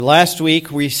Last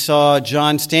week we saw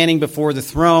John standing before the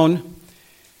throne,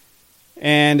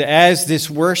 and as this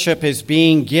worship is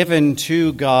being given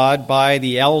to God by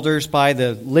the elders, by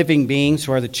the living beings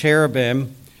who are the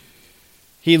cherubim,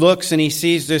 he looks and he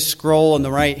sees this scroll in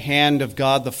the right hand of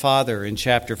God the Father in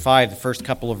chapter 5, the first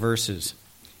couple of verses.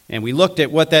 And we looked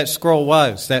at what that scroll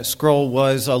was. That scroll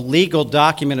was a legal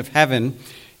document of heaven.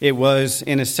 It was,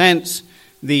 in a sense,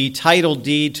 the title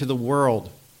deed to the world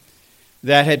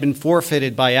that had been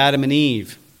forfeited by Adam and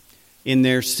Eve in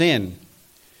their sin.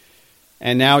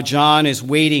 And now John is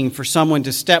waiting for someone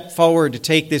to step forward to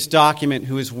take this document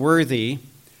who is worthy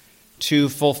to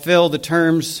fulfill the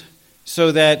terms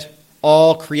so that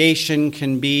all creation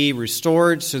can be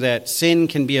restored, so that sin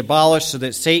can be abolished, so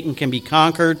that Satan can be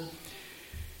conquered.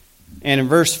 And in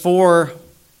verse 4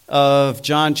 of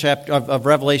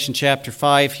Revelation chapter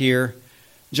 5 here,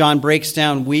 John breaks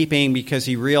down weeping because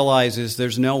he realizes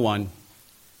there's no one.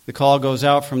 The call goes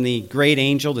out from the great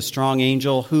angel, the strong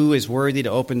angel, who is worthy to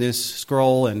open this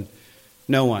scroll, and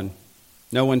no one.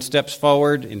 No one steps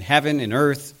forward in heaven, in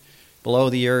earth, below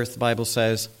the earth, the Bible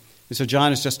says. And so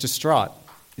John is just distraught.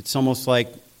 It's almost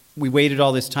like we waited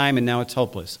all this time and now it's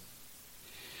hopeless.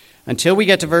 Until we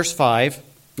get to verse 5,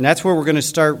 and that's where we're going to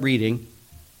start reading.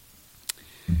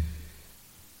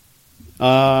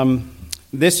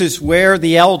 This is where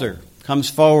the elder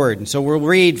comes forward. And so we'll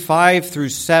read 5 through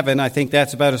 7. I think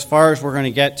that's about as far as we're going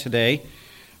to get today.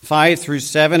 5 through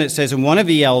 7, it says, "And one of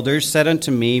the elders said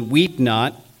unto me, Weep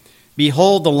not.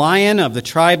 Behold, the Lion of the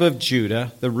tribe of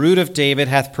Judah, the Root of David,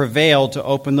 hath prevailed to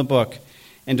open the book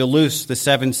and to loose the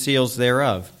 7 seals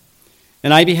thereof.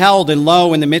 And I beheld, and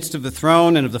lo, in the midst of the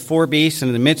throne and of the 4 beasts and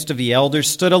in the midst of the elders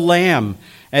stood a lamb,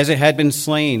 as it had been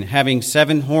slain, having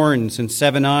 7 horns and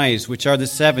 7 eyes, which are the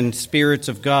 7 spirits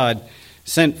of God,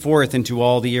 sent forth into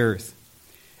all the earth.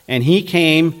 And he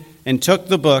came and took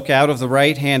the book out of the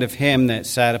right hand of him that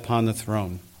sat upon the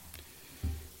throne."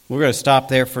 We're going to stop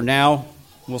there for now.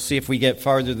 We'll see if we get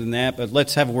farther than that, but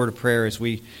let's have a word of prayer as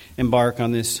we embark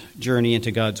on this journey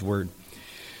into God's Word.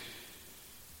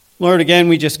 Lord, again,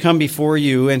 we just come before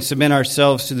you and submit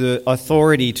ourselves to the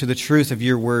authority, to the truth of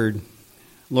your Word.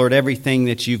 Lord, everything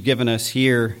that you've given us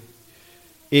here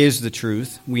is the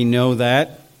truth. We know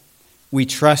that. We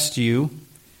trust you.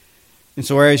 And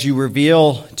so as you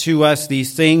reveal to us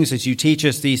these things, as you teach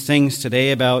us these things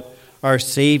today about our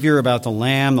Savior, about the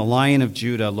Lamb, the Lion of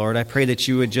Judah, Lord, I pray that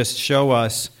you would just show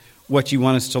us what you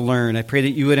want us to learn. I pray that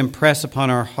you would impress upon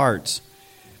our hearts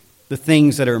the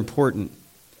things that are important.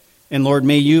 And Lord,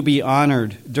 may you be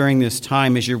honored during this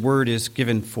time as your word is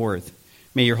given forth.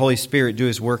 May your Holy Spirit do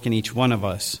his work in each one of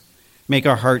us. Make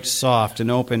our hearts soft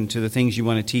and open to the things you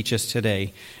want to teach us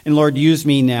today. And Lord, use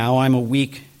me now. I'm a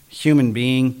weak human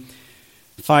being,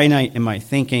 finite in my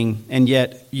thinking, and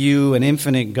yet you, an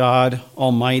infinite God,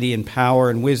 almighty in power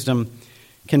and wisdom,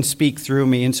 can speak through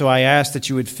me. And so I ask that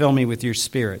you would fill me with your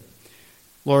Spirit.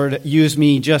 Lord, use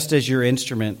me just as your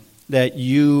instrument, that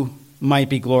you might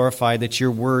be glorified, that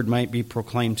your word might be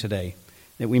proclaimed today,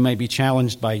 that we might be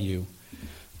challenged by you.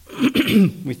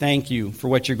 We thank you for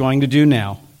what you're going to do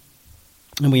now.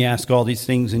 And we ask all these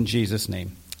things in Jesus'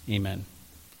 name. Amen.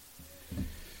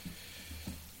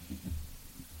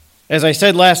 As I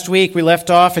said last week, we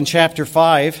left off in chapter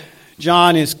 5.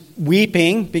 John is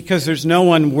weeping because there's no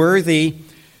one worthy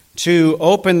to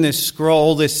open this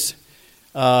scroll, this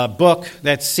book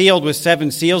that's sealed with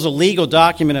 7 seals, a legal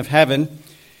document of heaven.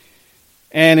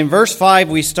 And in verse 5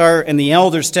 we start, and the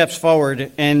elder steps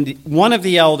forward, and one of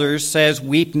the elders says,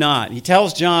 "Weep not." He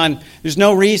tells John there's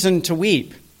no reason to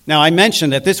weep. Now, I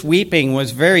mentioned that this weeping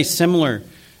was very similar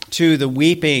to the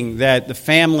weeping that the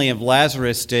family of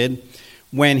Lazarus did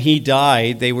when he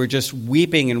died. They were just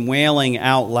weeping and wailing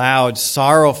out loud,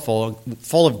 sorrowful,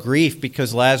 full of grief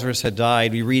because Lazarus had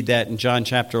died. We read that in John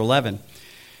chapter 11.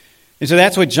 And so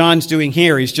that's what John's doing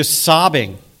here. He's just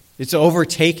sobbing. It's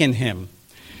overtaken him.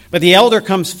 But the elder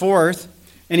comes forth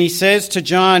and he says to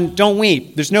John, "Don't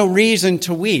weep. There's no reason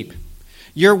to weep.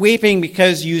 You're weeping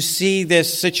because you see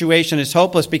this situation is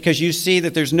hopeless, because you see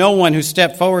that there's no one who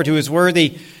stepped forward who is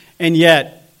worthy, and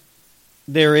yet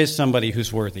there is somebody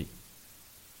who's worthy.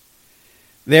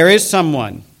 There is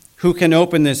someone who can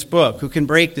open this book, who can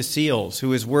break the seals,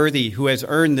 who is worthy, who has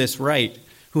earned this right,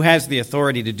 who has the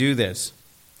authority to do this."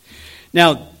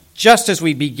 Now, just as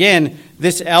we begin,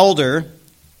 this elder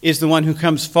is the one who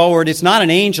comes forward. It's not an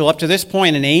angel. Up to this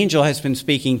point, an angel has been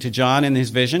speaking to John in his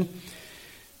vision.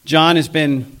 John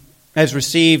has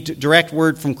received direct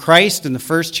word from Christ in the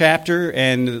first chapter,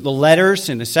 and the letters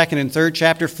in the second and third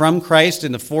chapter from Christ.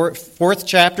 In the fourth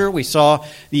chapter, we saw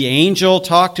the angel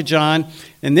talk to John.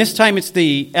 And this time it's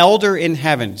the elder in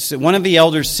heaven, one of the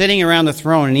elders sitting around the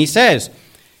throne. And he says,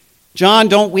 John,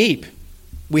 don't weep.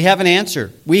 We have an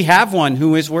answer. We have one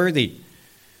who is worthy.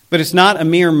 But it's not a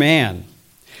mere man.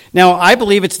 Now, I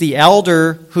believe it's the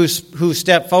elder who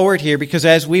stepped forward here, because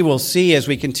as we will see as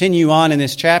we continue on in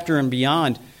this chapter and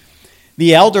beyond,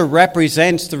 the elder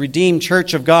represents the redeemed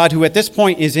church of God who at this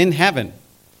point is in heaven.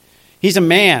 He's a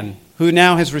man who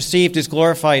now has received his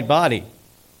glorified body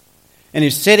and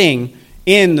is sitting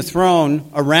in the throne,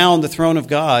 around the throne of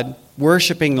God,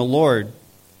 worshiping the Lord.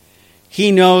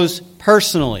 He knows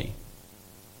personally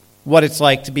what it's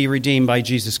like to be redeemed by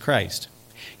Jesus Christ.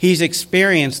 He's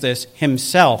experienced this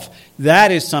himself.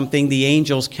 That is something the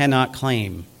angels cannot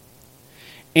claim.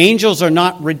 Angels are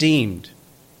not redeemed.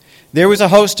 There was a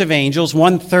host of angels,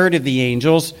 1/3 of the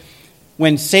angels,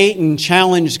 when Satan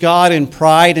challenged God in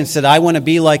pride and said, I want to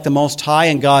be like the Most High,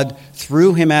 and God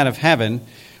threw him out of heaven.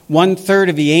 1/3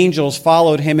 of the angels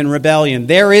followed him in rebellion.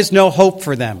 There is no hope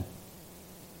for them.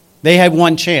 They had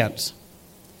one chance,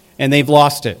 and they've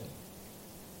lost it.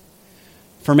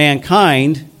 For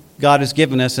mankind, God has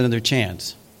given us another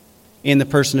chance in the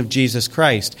person of Jesus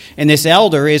Christ. And this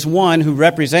elder is one who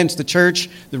represents the church,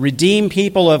 the redeemed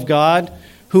people of God,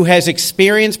 who has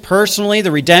experienced personally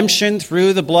the redemption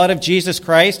through the blood of Jesus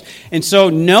Christ. And so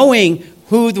knowing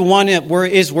who the one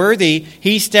is worthy,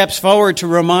 he steps forward to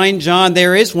remind John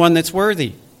there is one that's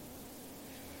worthy.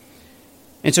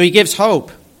 And so he gives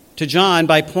hope to John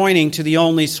by pointing to the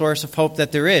only source of hope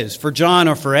that there is for John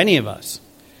or for any of us.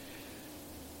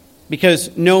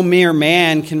 Because no mere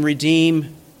man can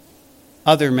redeem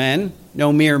other men.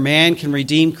 No mere man can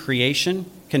redeem creation,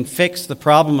 can fix the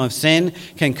problem of sin,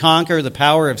 can conquer the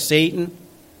power of Satan.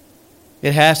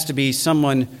 It has to be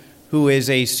someone who is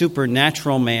a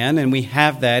supernatural man, and we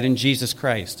have that in Jesus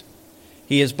Christ.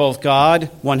 He is both God,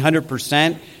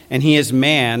 100%, and he is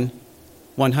man,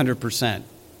 100%.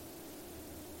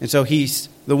 And so he's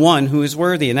the one who is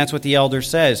worthy, and that's what the elder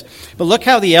says. But look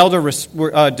how the elder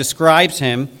describes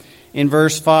him. In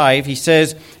verse 5, he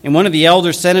says, And one of the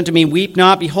elders said unto me, Weep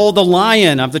not, behold, the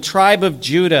Lion of the tribe of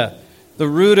Judah, the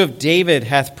root of David,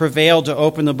 hath prevailed to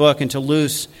open the book and to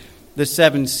loose the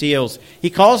 7 seals. He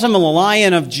calls him a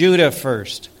Lion of Judah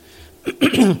first.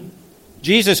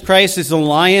 Jesus Christ is the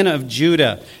Lion of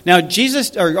Judah. Now,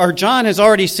 John has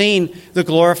already seen the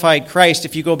glorified Christ.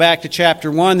 If you go back to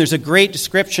chapter 1, there's a great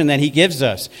description that he gives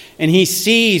us. And he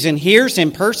sees and hears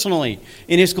him personally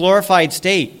in his glorified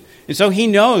state. And so he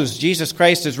knows Jesus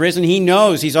Christ has risen. He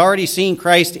knows he's already seen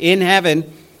Christ in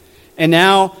heaven. And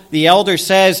now the elder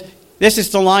says, this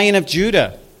is the Lion of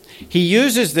Judah. He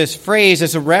uses this phrase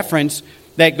as a reference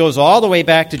that goes all the way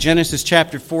back to Genesis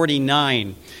chapter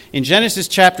 49. In Genesis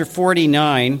chapter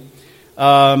 49,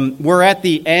 we're at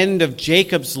the end of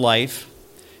Jacob's life.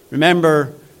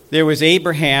 Remember, there was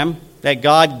Abraham that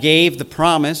God gave the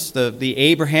promise, the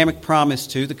Abrahamic promise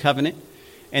to, the covenant.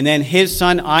 And then his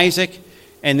son Isaac.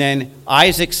 And then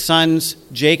Isaac's sons,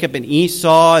 Jacob and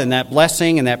Esau, and that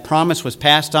blessing and that promise was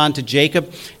passed on to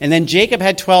Jacob. And then Jacob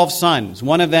had 12 sons.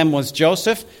 One of them was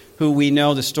Joseph, who we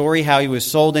know the story, how he was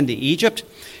sold into Egypt.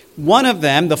 One of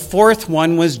them, the fourth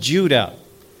one, was Judah.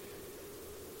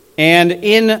 And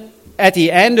at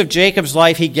the end of Jacob's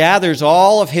life, he gathers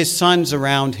all of his sons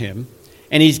around him,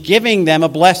 and he's giving them a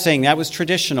blessing. That was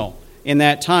traditional in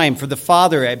that time for the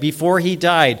father, before he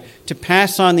died, to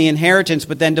pass on the inheritance,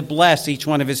 but then to bless each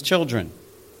one of his children.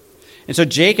 And so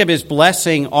Jacob is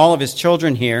blessing all of his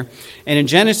children here. And in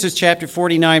Genesis chapter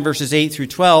 49, verses 8 through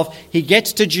 12, he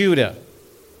gets to Judah.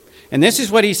 And this is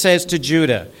what he says to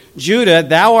Judah. Judah,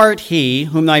 thou art he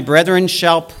whom thy brethren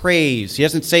shall praise. He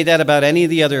doesn't say that about any of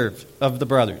the other of the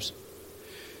brothers.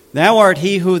 Thou art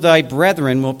he who thy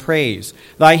brethren will praise.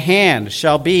 Thy hand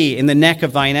shall be in the neck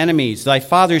of thine enemies. Thy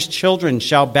father's children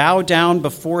shall bow down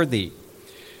before thee.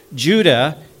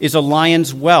 Judah is a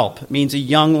lion's whelp. It means a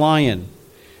young lion.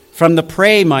 From the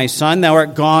prey, my son, thou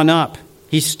art gone up.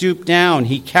 He stooped down.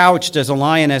 He couched as a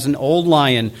lion, as an old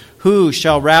lion. Who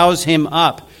shall rouse him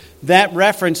up? That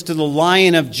reference to the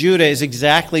Lion of Judah is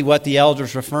exactly what the elder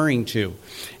is referring to.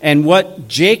 And what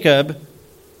Jacob,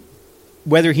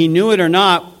 whether he knew it or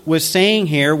not, was saying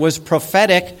here was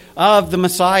prophetic of the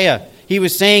Messiah. He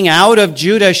was saying, out of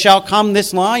Judah shall come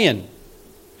this lion.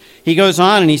 He goes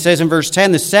on and he says in verse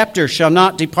 10, the scepter shall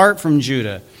not depart from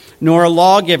Judah, nor a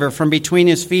lawgiver from between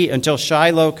his feet until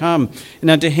Shiloh come.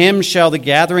 And unto him shall the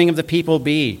gathering of the people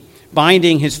be,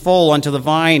 binding his foal unto the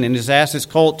vine, and his ass's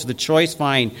colt to the choice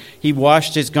vine. He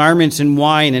washed his garments in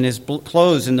wine, and his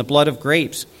clothes in the blood of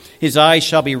grapes. His eyes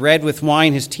shall be red with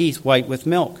wine, his teeth white with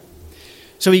milk.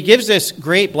 So he gives this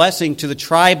great blessing to the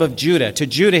tribe of Judah, to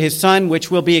Judah his son,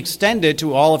 which will be extended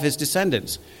to all of his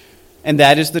descendants. And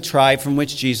that is the tribe from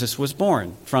which Jesus was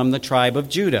born, from the tribe of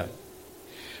Judah.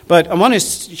 But I want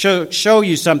to show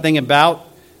you something about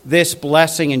this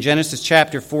blessing in Genesis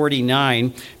chapter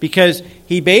 49, because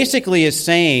he basically is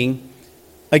saying,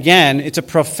 again, it's a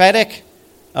prophetic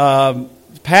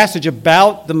passage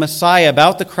about the Messiah,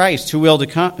 about the Christ who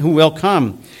will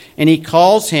come. And he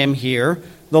calls him here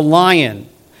the lion.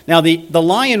 Now, the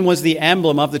lion was the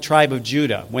emblem of the tribe of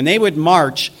Judah. When they would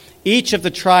march, each of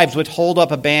the tribes would hold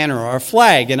up a banner or a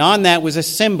flag, and on that was a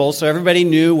symbol so everybody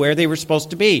knew where they were supposed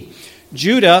to be.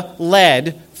 Judah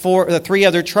led for the three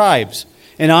other tribes,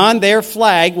 and on their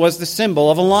flag was the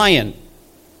symbol of a lion.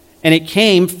 And it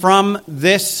came from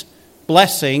this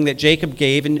blessing that Jacob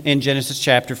gave in Genesis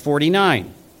chapter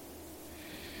 49.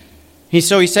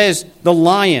 So he says, the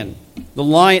lion.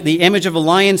 The image of a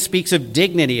lion speaks of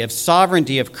dignity, of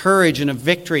sovereignty, of courage, and of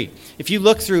victory. If you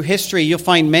look through history, you'll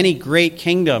find many great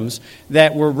kingdoms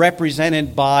that were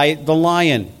represented by the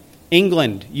lion.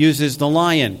 England uses the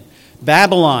lion.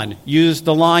 Babylon used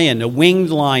the lion, a winged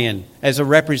lion, as a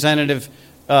representative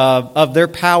of their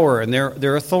power and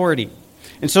their authority.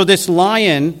 And so this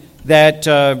lion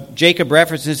that Jacob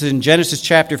references in Genesis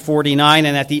chapter 49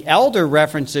 and that the elder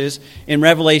references in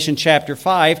Revelation chapter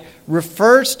 5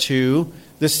 refers to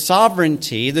the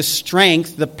sovereignty, the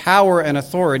strength, the power, and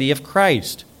authority of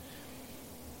Christ.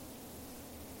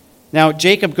 Now,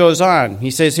 Jacob goes on. He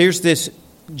says, here's this,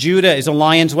 Judah is a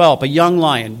lion's whelp, a young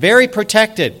lion, very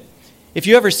protected. If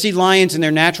you ever see lions in their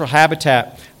natural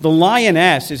habitat, the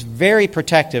lioness is very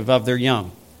protective of their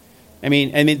young. I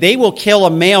mean, they will kill a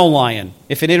male lion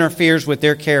if it interferes with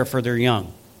their care for their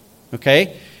young.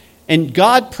 Okay? And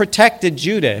God protected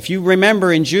Judah. If you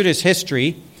remember in Judah's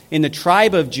history, in the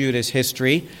tribe of Judah's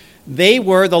history, they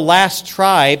were the last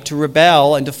tribe to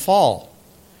rebel and to fall.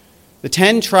 The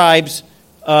 10 tribes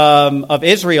of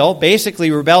Israel basically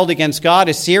rebelled against God.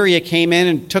 Assyria came in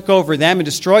and took over them and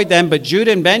destroyed them, but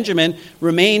Judah and Benjamin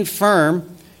remained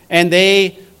firm, and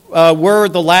they were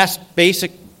the last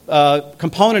basic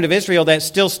component of Israel that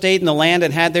still stayed in the land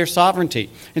and had their sovereignty.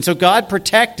 And so God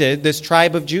protected this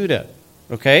tribe of Judah.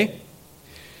 Okay?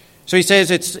 So he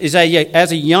says it's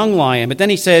as a young lion. But then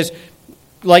he says,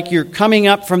 like you're coming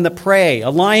up from the prey. A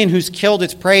lion who's killed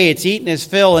its prey, it's eaten his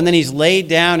fill, and then he's laid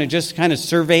down and just kind of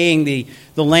surveying the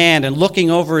land and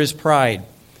looking over his pride.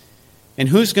 And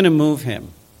who's going to move him?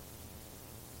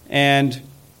 And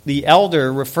the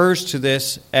elder refers to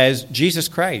this as Jesus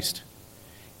Christ.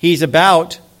 He's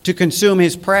about to consume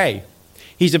his prey.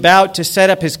 He's about to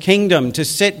set up his kingdom, to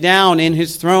sit down in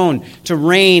his throne, to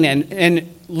reign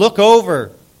and look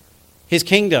over his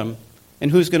kingdom. And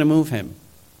who's going to move him?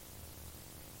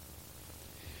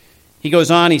 He goes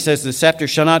on, he says, the scepter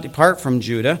shall not depart from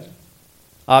Judah.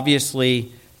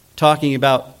 Obviously, talking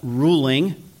about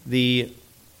ruling, the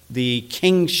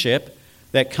kingship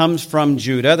that comes from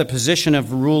Judah, the position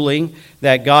of ruling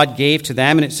that God gave to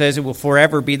them. And it says it will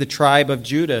forever be the tribe of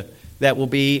Judah that will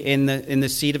be in the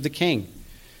seat of the king.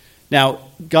 Now,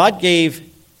 God gave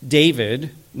David,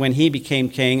 when he became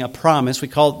king, a promise. We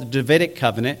call it the Davidic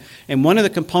covenant. And one of the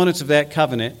components of that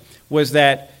covenant was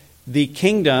that the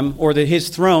kingdom, or that his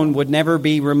throne, would never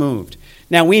be removed.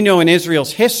 Now, we know in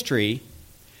Israel's history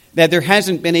that there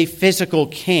hasn't been a physical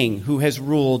king who has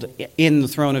ruled in the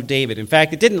throne of David. In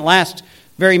fact, it didn't last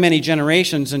very many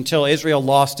generations until Israel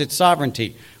lost its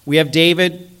sovereignty. We have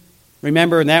David,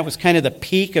 remember, and that was kind of the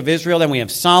peak of Israel. Then we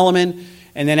have Solomon,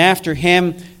 and then after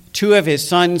him, 2 of his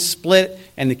sons split,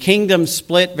 and the kingdom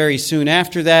split very soon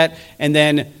after that. And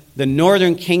then the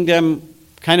northern kingdom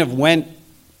kind of went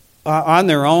on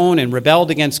their own and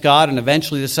rebelled against God, and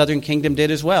eventually the southern kingdom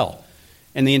did as well.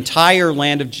 And the entire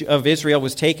land of Israel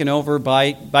was taken over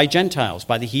by Gentiles,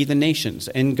 by the heathen nations,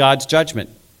 in God's judgment.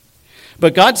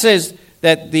 But God says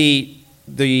that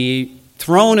the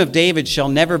throne of David shall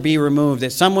never be removed,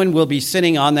 that someone will be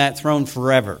sitting on that throne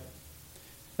forever.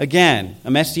 Again, a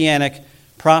messianic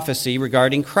prophecy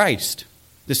regarding Christ.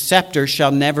 The scepter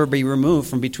shall never be removed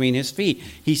from between his feet.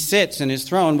 He sits in his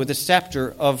throne with a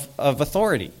scepter of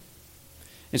authority.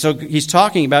 And so he's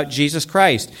talking about Jesus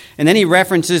Christ. And then he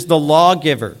references the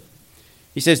lawgiver.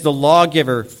 He says the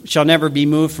lawgiver shall never be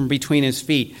moved from between his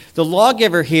feet. The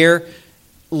lawgiver here,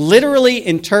 literally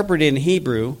interpreted in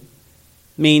Hebrew,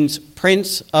 means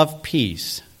Prince of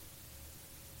Peace.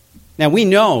 Now we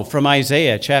know from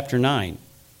Isaiah chapter 9,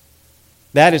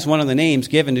 that is one of the names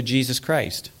given to Jesus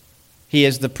Christ. He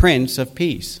is the Prince of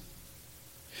Peace.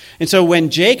 And so when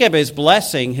Jacob is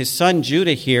blessing his son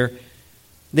Judah here,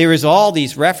 there is all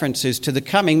these references to the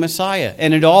coming Messiah,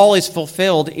 and it all is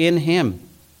fulfilled in him.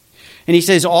 And he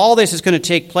says, all this is going to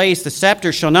take place. The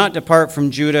scepter shall not depart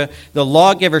from Judah. The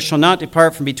lawgiver shall not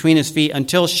depart from between his feet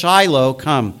until Shiloh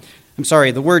come. I'm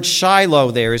sorry, the word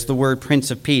Shiloh there is the word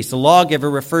Prince of Peace. The lawgiver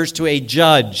refers to a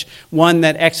judge, one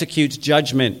that executes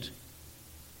judgment.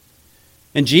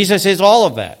 And Jesus is all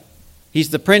of that. He's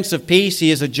the Prince of Peace. He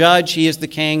is a judge. He is the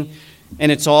king.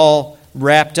 And it's all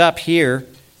wrapped up here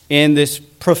in this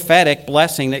prophetic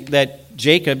blessing that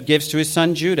Jacob gives to his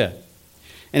son Judah.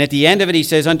 And at the end of it, he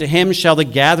says, unto him shall the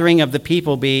gathering of the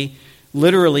people be,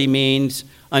 literally means,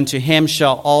 unto him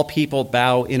shall all people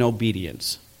bow in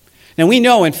obedience. Now we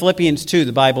know in Philippians 2,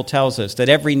 the Bible tells us that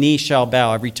every knee shall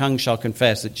bow, every tongue shall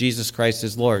confess that Jesus Christ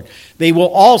is Lord. They will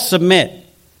all submit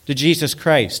to Jesus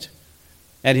Christ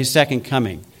at his second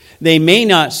coming. They may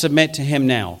not submit to him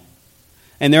now.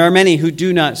 And there are many who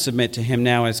do not submit to him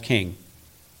now as king.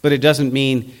 But it doesn't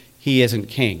mean he isn't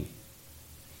king.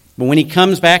 But when he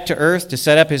comes back to earth to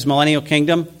set up his millennial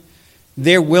kingdom,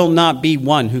 there will not be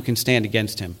one who can stand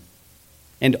against him.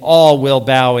 And all will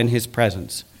bow in his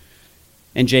presence.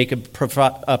 And Jacob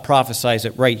prophesies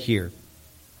it right here.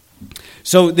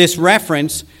 So this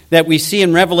reference that we see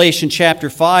in Revelation chapter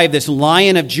 5, this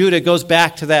Lion of Judah, goes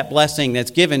back to that blessing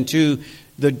that's given to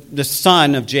the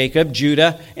son of Jacob,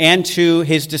 Judah, and to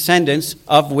his descendants,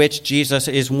 of which Jesus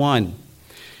is one.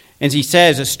 As he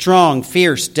says, a strong,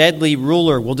 fierce, deadly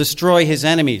ruler will destroy his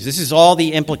enemies. This is all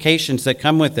the implications that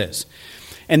come with this.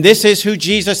 And this is who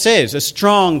Jesus is, a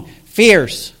strong,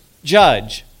 fierce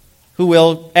judge who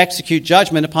will execute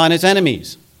judgment upon his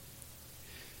enemies.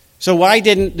 So why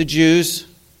didn't the Jews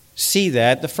see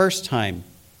that the first time?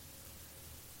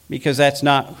 Because that's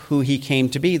not who he came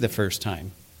to be the first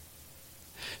time.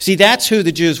 See, that's who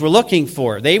the Jews were looking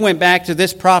for. They went back to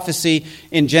this prophecy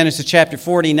in Genesis chapter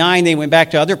 49. They went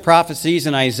back to other prophecies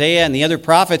in Isaiah and the other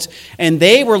prophets, and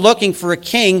they were looking for a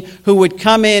king who would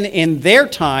come in their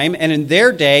time and in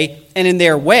their day and in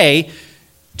their way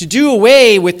to do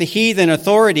away with the heathen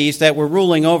authorities that were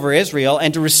ruling over Israel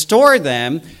and to restore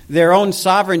them their own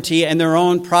sovereignty and their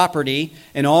own property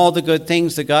and all the good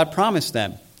things that God promised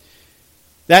them.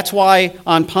 That's why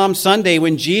on Palm Sunday,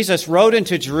 when Jesus rode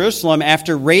into Jerusalem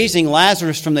after raising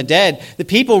Lazarus from the dead, the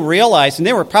people realized, and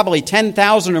there were probably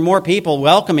 10,000 or more people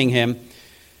welcoming him,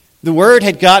 the word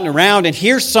had gotten around, and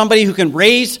here's somebody who can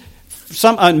raise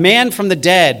a man from the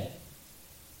dead.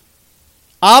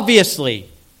 Obviously,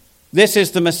 this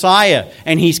is the Messiah,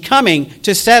 and he's coming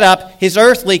to set up his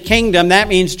earthly kingdom. That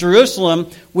means Jerusalem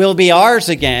will be ours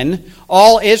again.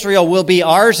 All Israel will be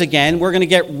ours again. We're going to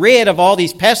get rid of all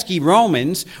these pesky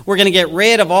Romans. We're going to get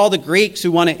rid of all the Greeks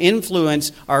who want to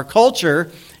influence our culture,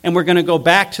 and we're going to go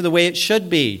back to the way it should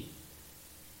be.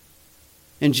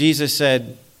 And Jesus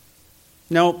said,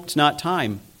 no, it's not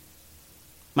time.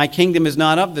 My kingdom is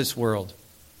not of this world.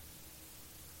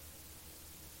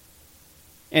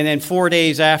 And then 4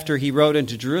 days after he rode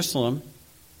into Jerusalem,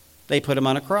 they put him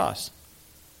on a cross.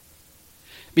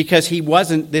 Because he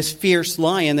wasn't this fierce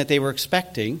lion that they were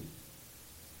expecting.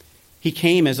 He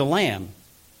came as a lamb.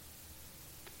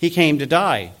 He came to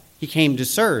die. He came to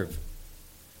serve.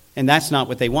 And that's not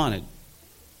what they wanted.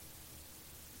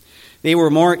 They were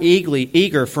more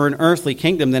eager for an earthly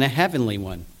kingdom than a heavenly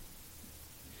one.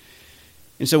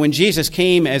 And so when Jesus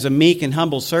came as a meek and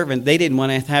humble servant, they didn't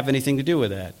want to have anything to do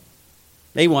with that.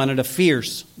 They wanted a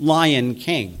fierce lion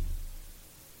king.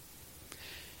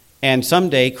 And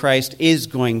someday Christ is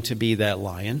going to be that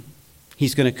lion.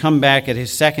 He's going to come back at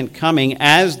his second coming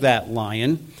as that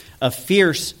lion, a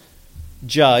fierce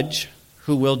judge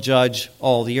who will judge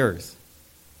all the earth.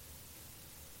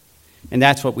 And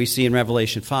that's what we see in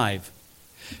Revelation 5.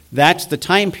 That's the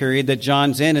time period that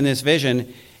John's in this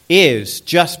vision is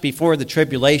just before the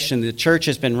tribulation. The church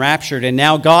has been raptured, and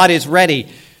now God is ready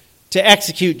to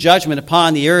execute judgment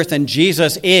upon the earth, and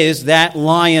Jesus is that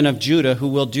Lion of Judah who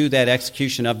will do that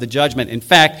execution of the judgment. In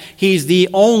fact, he's the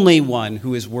only one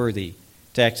who is worthy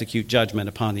to execute judgment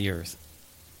upon the earth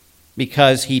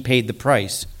because he paid the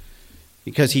price,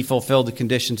 because he fulfilled the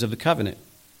conditions of the covenant.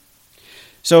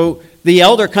 So the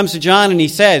elder comes to John and he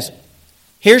says,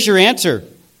 here's your answer.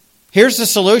 Here's the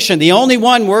solution. The only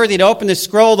one worthy to open this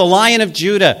scroll, the Lion of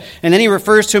Judah. And then he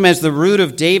refers to him as the Root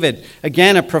of David.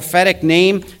 Again, a prophetic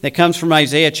name that comes from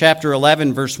Isaiah chapter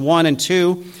 11, verse 1 and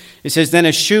 2. It says, then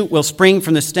a shoot will spring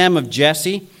from the stem of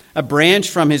Jesse. A branch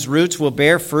from his roots will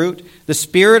bear fruit. The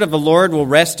Spirit of the Lord will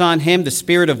rest on him, the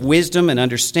Spirit of wisdom and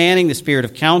understanding, the Spirit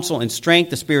of counsel and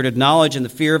strength, the Spirit of knowledge and the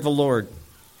fear of the Lord.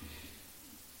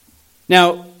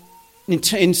 Now,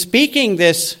 in speaking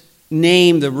this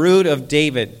name, the Root of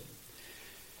David,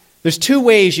 there's two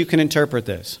ways you can interpret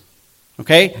this.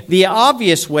 Okay? The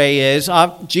obvious way is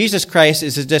Jesus Christ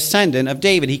is a descendant of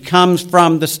David. He comes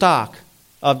from the stock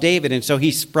of David, and so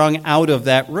he sprung out of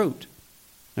that root.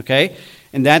 Okay?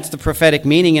 And that's the prophetic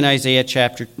meaning in Isaiah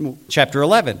chapter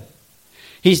 11.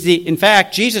 In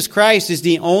fact, Jesus Christ is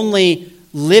the only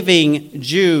living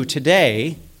Jew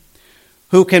today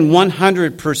who can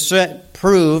 100%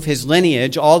 prove his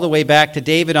lineage all the way back to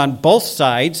David on both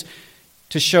sides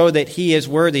to show that he is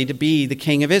worthy to be the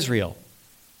king of Israel.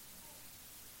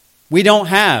 We don't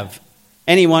have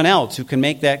anyone else who can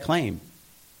make that claim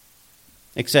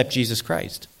except Jesus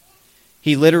Christ.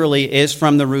 He literally is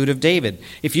from the root of David.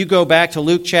 If you go back to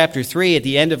Luke chapter 3, at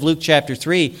the end of Luke chapter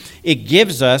 3, it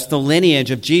gives us the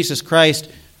lineage of Jesus Christ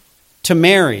to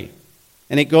Mary.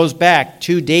 And it goes back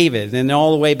to David and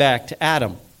all the way back to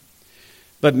Adam.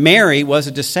 But Mary was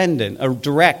a descendant, a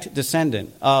direct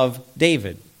descendant of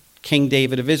David, King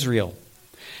David of Israel.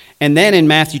 And then in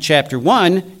Matthew chapter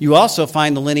 1, you also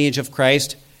find the lineage of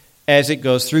Christ as it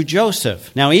goes through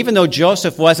Joseph. Now, even though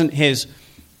Joseph wasn't his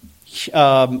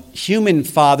human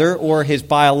father or his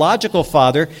biological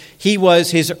father, he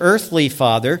was his earthly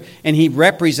father, and he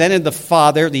represented the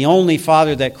father, the only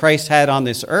father that Christ had on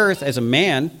this earth as a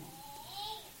man.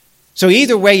 So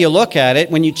either way you look at it,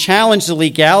 when you challenge the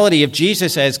legality of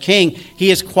Jesus as king,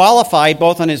 he is qualified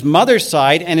both on his mother's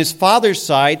side and his father's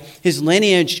side. His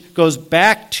lineage goes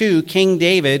back to King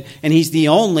David, and he's the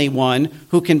only one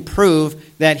who can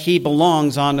prove that he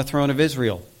belongs on the throne of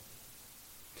Israel.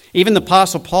 Even the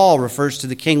Apostle Paul refers to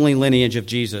the kingly lineage of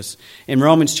Jesus. In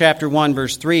Romans chapter 1,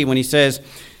 verse 3, when he says,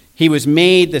 he was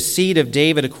made the seed of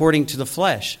David according to the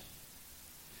flesh.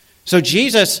 So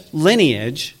Jesus'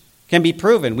 lineage can be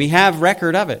proven. We have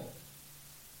record of it.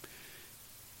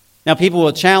 Now, people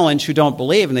will challenge who don't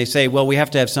believe, and they say, well, we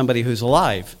have to have somebody who's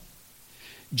alive.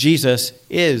 Jesus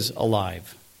is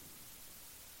alive.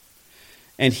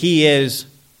 And he is,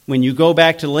 when you go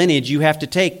back to lineage, you have to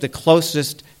take the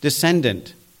closest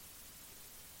descendant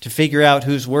to figure out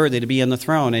who's worthy to be on the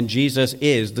throne. And Jesus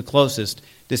is the closest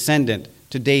descendant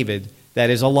to David that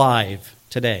is alive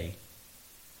today.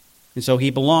 And so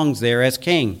he belongs there as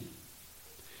king.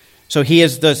 So he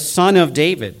is the son of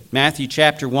David. Matthew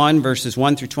chapter 1, verses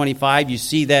 1 through 25, you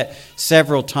see that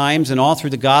several times. And all through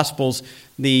the Gospels,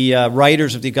 the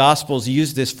writers of the Gospels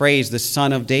use this phrase, the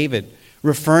son of David,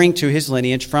 referring to his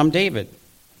lineage from David.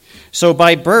 So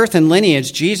by birth and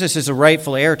lineage, Jesus is a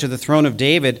rightful heir to the throne of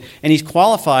David, and he's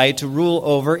qualified to rule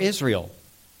over Israel.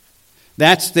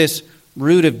 That's this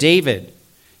root of David.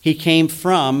 He came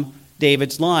from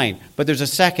David's line. But there's a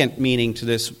second meaning to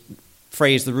this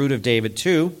phrase, the root of David,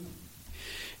 too.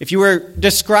 If you were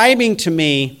describing to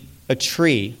me a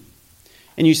tree,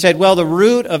 and you said, well, the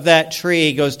root of that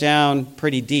tree goes down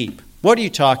pretty deep, what are you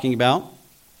talking about?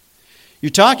 You're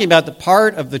talking about the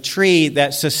part of the tree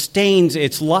that sustains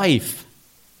its life.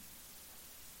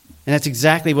 And that's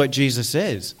exactly what Jesus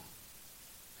is.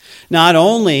 Not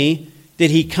only did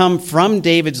he come from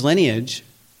David's lineage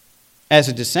as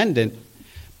a descendant,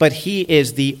 but he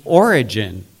is the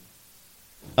origin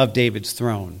of David's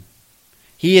throne.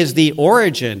 He is the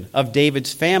origin of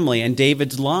David's family and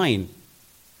David's line.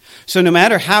 So no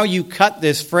matter how you cut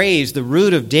this phrase, the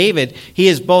root of David, he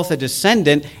is both a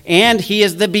descendant and he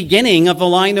is the beginning of the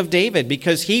line of David,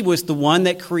 because he was the one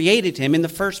that created him in the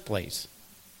first place.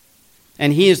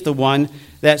 And he is the one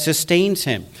that sustains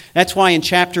him. That's why in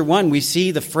chapter 1 we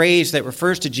see the phrase that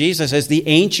refers to Jesus as the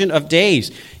Ancient of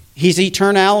Days. He's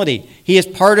eternality. He is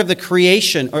part of the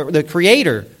creation, or the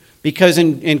Creator, because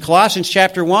in Colossians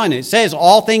chapter 1 it says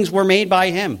all things were made by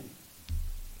him.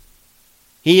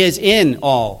 He is in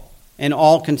all, and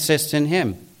all consists in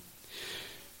him.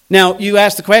 Now, you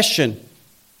ask the question,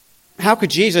 how could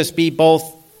Jesus be both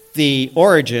the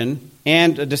origin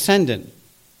and a descendant?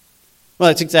 Well,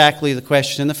 that's exactly the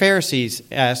question the Pharisees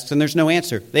asked, and there's no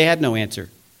answer. They had no answer.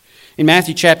 In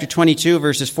Matthew chapter 22,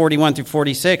 verses 41 through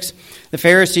 46, the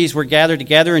Pharisees were gathered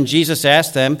together, and Jesus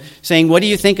asked them, saying, what do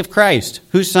you think of Christ?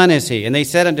 Whose son is he? And they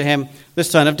said unto him, the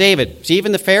son of David. See,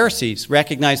 even the Pharisees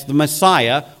recognized the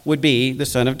Messiah would be the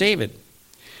son of David.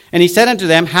 And he said unto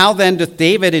them, how then doth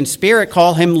David in spirit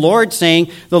call him Lord,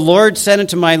 saying, the Lord said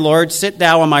unto my Lord, sit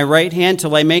thou on my right hand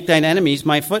till I make thine enemies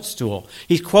my footstool.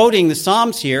 He's quoting the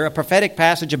Psalms here, a prophetic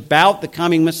passage about the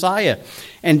coming Messiah.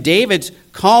 And David's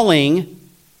calling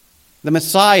the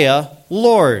Messiah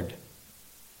Lord.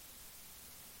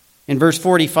 In verse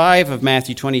 45 of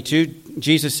Matthew 22,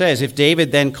 Jesus says, if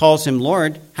David then calls him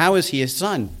Lord, how is he his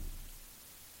son?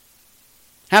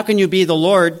 How can you be the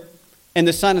Lord and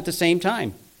the son at the same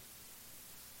time?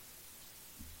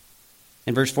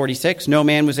 In verse 46, no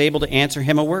man was able to answer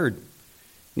him a word.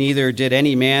 Neither did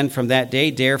any man from that day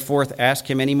dare forth ask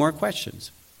him any more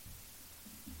questions.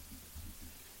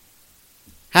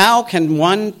 How can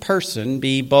one person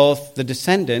be both the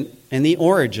descendant and the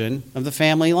origin of the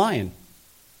family lion?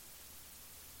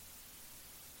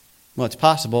 Well, it's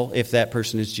possible if that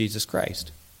person is Jesus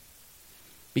Christ,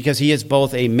 because he is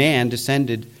both a man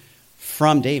descended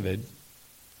from David,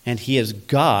 and he is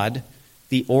God,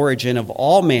 the origin of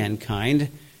all mankind,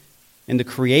 and the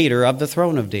creator of the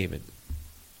throne of David.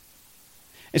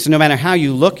 And so no matter how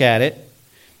you look at it,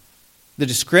 the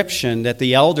description that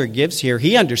the elder gives here,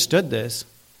 he understood this.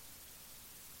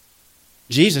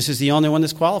 Jesus is the only one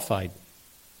that's qualified.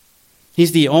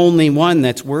 He's the only one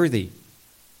that's worthy.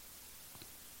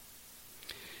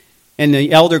 And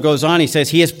the elder goes on, he says,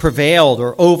 he has prevailed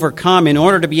or overcome in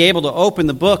order to be able to open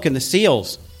the book and the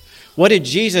seals. What did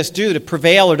Jesus do to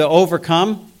prevail or to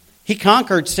overcome? He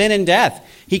conquered sin and death.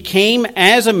 He came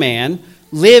as a man,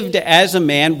 lived as a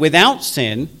man without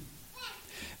sin,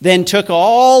 then took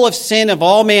all of sin of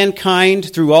all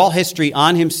mankind through all history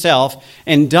on himself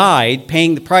and died,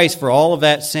 paying the price for all of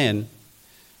that sin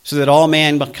so that all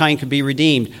mankind could be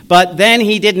redeemed. But then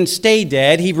he didn't stay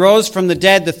dead. He rose from the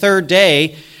dead the third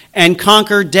day and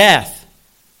conquered death,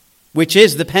 which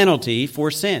is the penalty for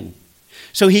sin.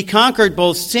 So he conquered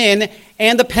both sin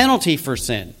and the penalty for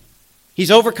sin.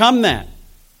 He's overcome that.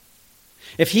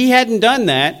 If he hadn't done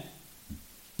that,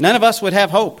 none of us would have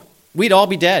hope. We'd all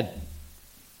be dead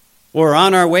or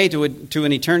on our way to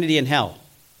an eternity in hell.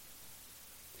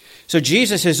 So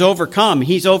Jesus has overcome.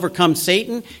 He's overcome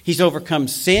Satan. He's overcome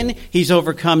sin. He's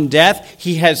overcome death.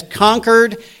 He has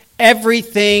conquered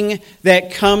everything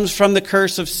that comes from the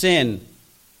curse of sin.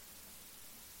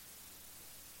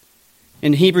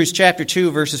 In Hebrews chapter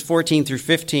 2, verses 14 through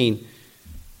 15,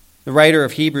 the writer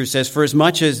of Hebrews says, "For as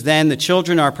much as then the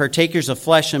children are partakers of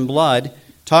flesh and blood,"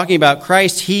 talking about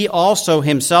Christ, he also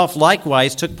himself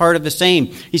likewise took part of the same.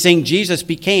 He's saying Jesus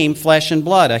became flesh and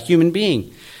blood, a human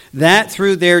being, that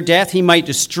through their death he might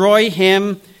destroy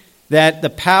him that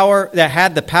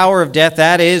had the power of death,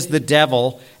 that is, the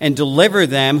devil, and deliver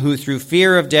them who through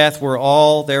fear of death were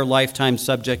all their lifetime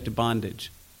subject to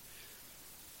bondage.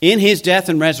 In his death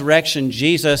and resurrection,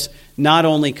 Jesus not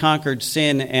only conquered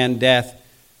sin and death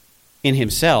in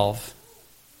himself,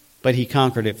 but he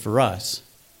conquered it for us.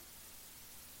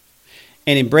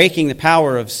 And in breaking the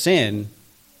power of sin,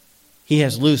 he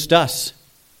has loosed us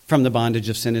from the bondage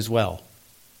of sin as well.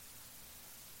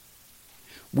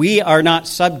 We are not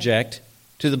subject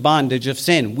to the bondage of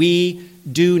sin. We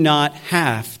do not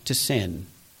have to sin,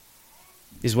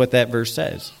 is what that verse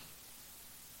says.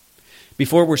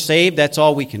 Before we're saved, that's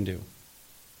all we can do.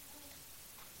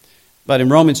 But in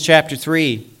Romans chapter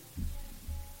 3,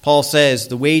 Paul says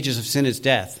the wages of sin is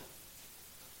death.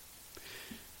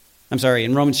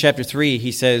 In Romans chapter 3,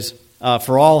 he says,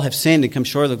 for all have sinned and come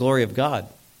short of the glory of God.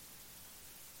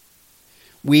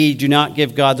 We do not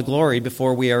give God the glory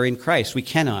before we are in Christ. We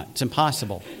cannot. It's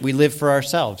impossible. We live for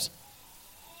ourselves.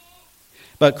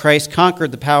 But Christ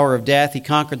conquered the power of death. He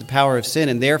conquered the power of sin,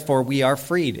 and therefore we are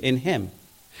freed in him.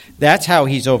 That's how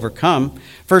he's overcome.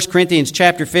 1 Corinthians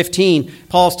chapter 15,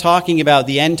 Paul's talking about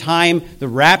the end time, the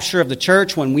rapture of the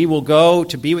church, when we will go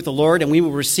to be with the Lord and we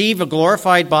will receive a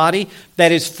glorified body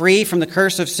that is free from the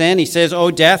curse of sin. He says,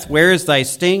 O death, where is thy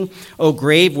sting? O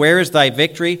grave, where is thy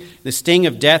victory? The sting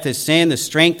of death is sin, the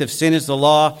strength of sin is the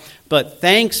law. But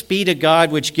thanks be to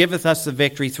God which giveth us the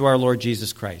victory through our Lord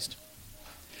Jesus Christ.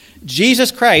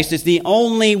 Jesus Christ is the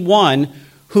only one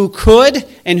who could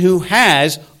and who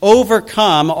has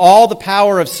overcome all the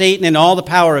power of Satan and all the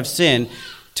power of sin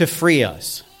to free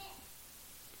us.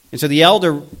 And so the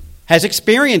elder has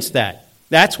experienced that.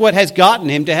 That's what has gotten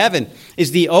him to heaven,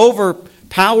 is the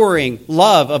overpowering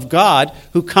love of God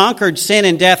who conquered sin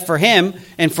and death for him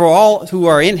and for all who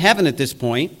are in heaven at this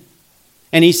point.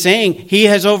 And he's saying he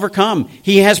has overcome.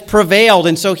 He has prevailed.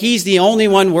 And so he's the only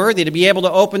one worthy to be able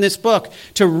to open this book,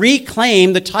 to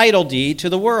reclaim the title deed to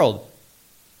the world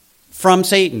from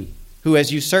Satan, who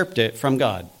has usurped it from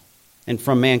God and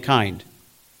from mankind.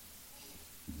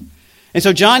 And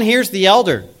so John hears the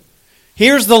elder.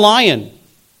 Here's the lion,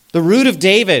 the root of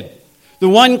David, the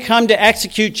one come to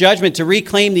execute judgment, to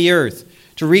reclaim the earth,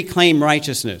 to reclaim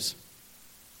righteousness.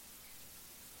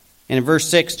 And in verse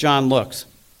 6, John looks.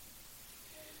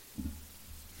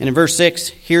 And in verse 6,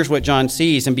 here's what John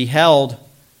sees. And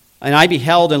I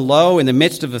beheld, and lo, in the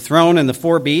midst of the throne and the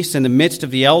four beasts, in the midst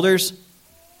of the elders.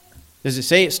 Does it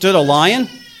say it stood a lion?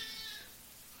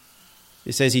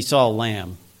 It says he saw a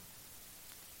lamb.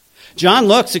 John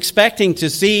looks expecting to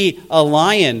see a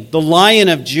lion, the Lion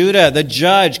of Judah, the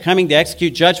judge coming to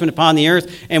execute judgment upon the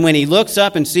earth. And when he looks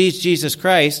up and sees Jesus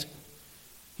Christ,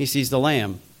 He sees the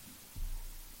lamb.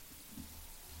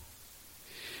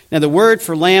 Now, the word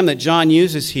for lamb that John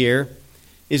uses here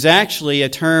is actually a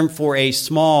term for a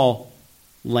small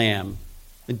lamb,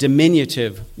 a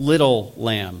diminutive little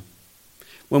lamb.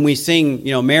 When we sing,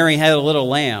 Mary had a little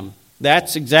lamb,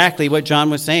 that's exactly what John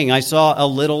was saying. I saw a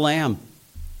little lamb.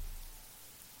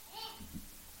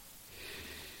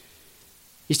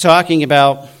 He's talking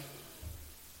about,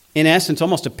 in essence,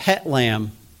 almost a pet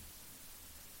lamb.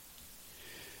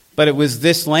 But it was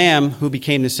this lamb who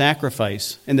became the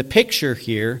sacrifice. And the picture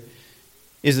here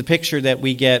is the picture that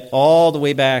we get all the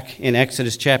way back in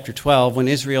Exodus chapter 12 when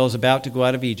Israel is about to go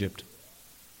out of Egypt.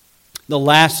 The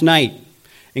last night.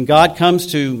 And God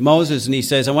comes to Moses and he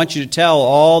says, I want you to tell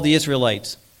all the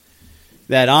Israelites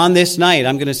that on this night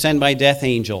I'm going to send my death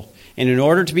angel. And in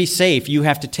order to be safe, you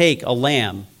have to take a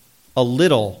lamb, a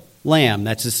little lamb.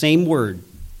 That's the same word.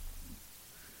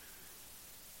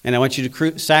 And I want you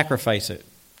to sacrifice it.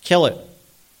 Kill it.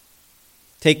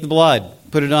 Take the blood.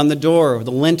 Put it on the door,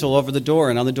 the lintel over the door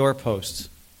and on the doorposts.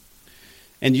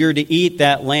 And you're to eat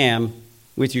that lamb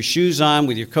with your shoes on,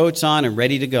 with your coats on, and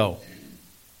ready to go.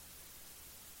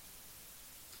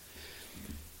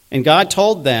 And God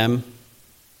told them,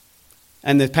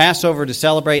 and the Passover to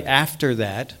celebrate after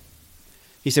that,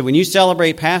 he said, when you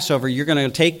celebrate Passover, you're going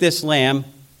to take this lamb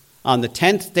on the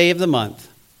 10th day of the month,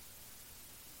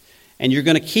 and you're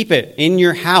going to keep it in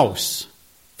your house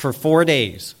for 4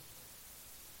 days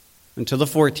until the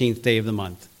 14th day of the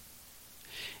month.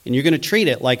 And you're going to treat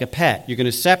it like a pet. You're going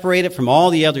to separate it from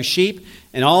all the other sheep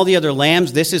and all the other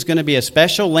lambs. This is going to be a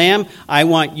special lamb. I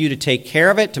want you to take care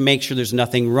of it, to make sure there's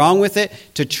nothing wrong with it,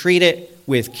 to treat it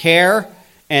with care.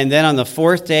 And then on the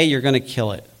 4th day, you're going to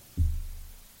kill it.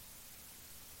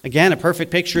 Again, a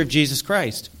perfect picture of Jesus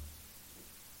Christ.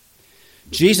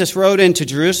 Jesus rode into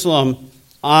Jerusalem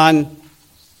on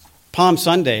Palm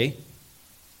Sunday.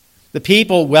 The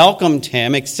people welcomed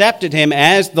him, accepted him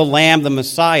as the Lamb, the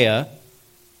Messiah.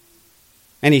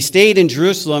 And he stayed in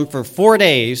Jerusalem for 4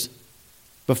 days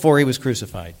before he was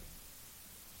crucified.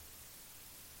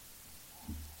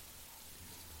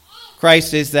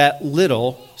 Christ is that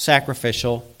little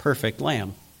sacrificial perfect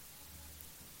lamb.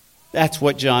 That's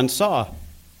what John saw.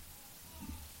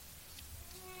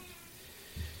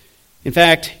 In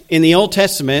fact, in the Old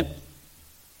Testament,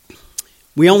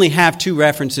 we only have 2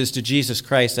 references to Jesus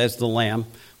Christ as the Lamb.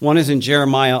 One is in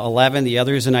Jeremiah 11, the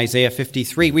other is in Isaiah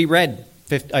 53. We read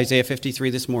Isaiah 53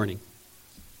 this morning.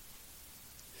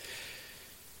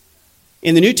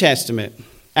 In the New Testament,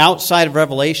 outside of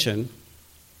Revelation,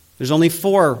 there's only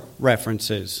 4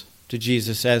 references to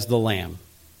Jesus as the Lamb.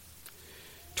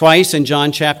 Twice in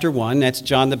John chapter 1, that's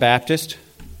John the Baptist.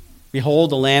 Behold,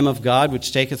 the Lamb of God,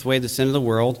 which taketh away the sin of the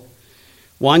world.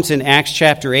 Once in Acts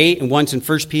chapter 8 and once in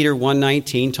 1 Peter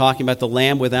 1:19, talking about the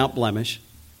Lamb without blemish.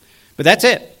 But that's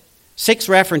it. 6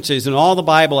 references in all the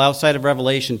Bible outside of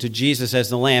Revelation to Jesus as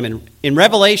the Lamb. And in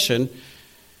Revelation,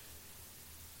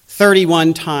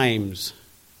 31 times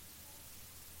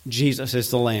Jesus is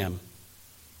the Lamb.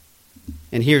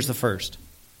 And here's the first.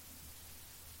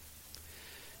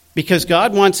 Because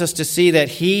God wants us to see that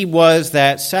he was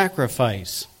that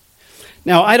sacrifice.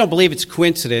 Now, I don't believe it's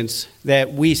coincidence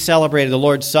that we celebrated the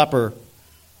Lord's Supper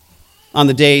on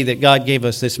the day that God gave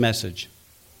us this message.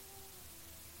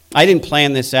 I didn't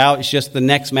plan this out. It's just the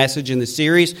next message in the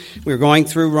series. We were going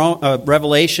through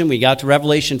Revelation. We got to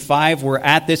Revelation 5. We're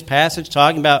at this passage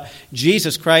talking about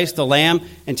Jesus Christ, the Lamb,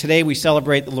 and today we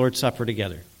celebrate the Lord's Supper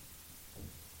together.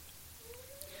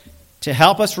 To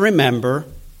help us remember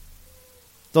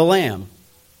the Lamb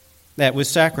that was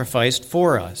sacrificed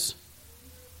for us.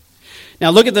 Now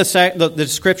look at the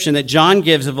description that John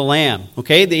gives of a lamb.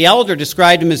 Okay, the elder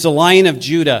described him as the Lion of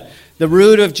Judah, the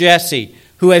Root of Jesse,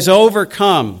 who has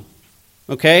overcome.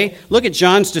 Okay, look at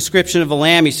John's description of a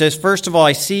lamb. He says, first of all,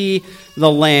 I see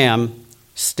the lamb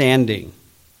standing.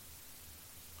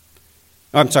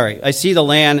 I see the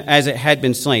lamb as it had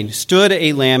been slain. Stood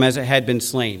a lamb as it had been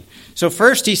slain. So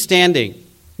first he's standing,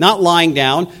 not lying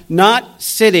down, not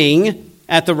sitting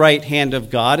at the right hand of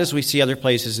God, as we see other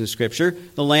places in Scripture.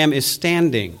 The lamb is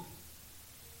standing.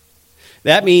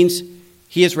 That means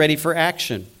he is ready for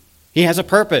action. He has a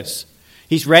purpose.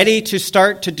 He's ready to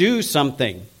start to do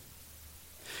something.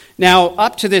 Now,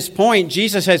 up to this point,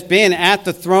 Jesus has been at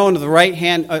the throne of the right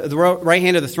hand of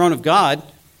the throne of God,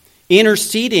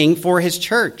 interceding for his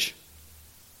church.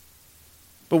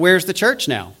 But where's the church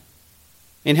now?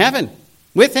 In heaven,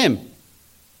 with him.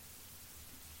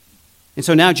 And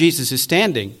so now Jesus is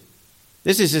standing.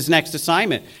 This is his next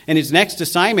assignment. And his next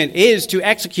assignment is to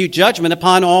execute judgment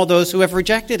upon all those who have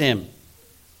rejected him.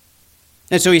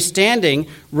 And so he's standing,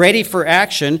 ready for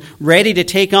action, ready to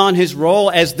take on his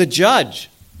role as the judge.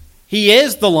 He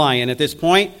is the lion at this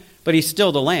point, but he's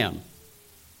still the lamb.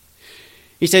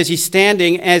 He says he's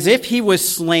standing as if he was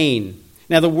slain.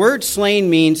 Now the word slain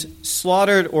means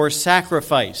slaughtered or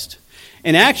sacrificed.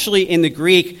 And actually in the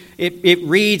Greek, it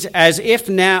reads as if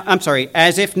now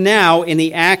in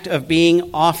the act of being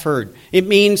offered. It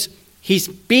means he's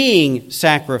being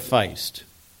sacrificed.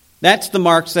 That's the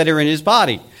marks that are in his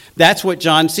body. That's what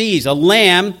John sees, a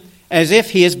lamb as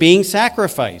if he is being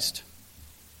sacrificed.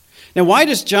 Now, why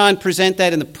does John present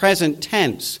that in the present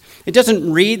tense? It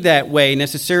doesn't read that way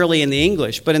necessarily in the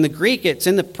English, but in the Greek it's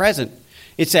in the present.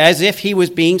 It's as if he was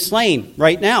being slain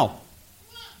right now.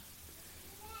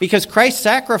 Because Christ's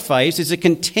sacrifice is a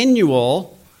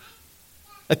continual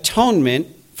atonement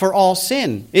for all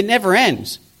sin. It never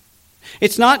ends.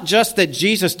 It's not just that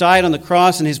Jesus died on the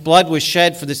cross and his blood was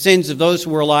shed for the sins of those who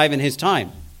were alive in his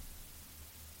time.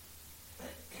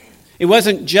 It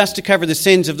wasn't just to cover the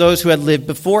sins of those who had lived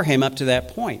before him up to that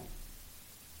point.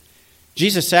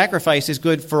 Jesus' sacrifice is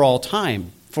good for all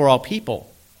time, for all people.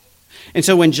 And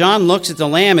so when John looks at the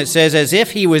lamb, it says, as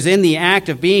if he was in the act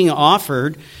of being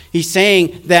offered, he's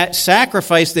saying that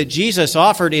sacrifice that Jesus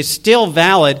offered is still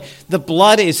valid. The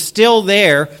blood is still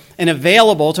there and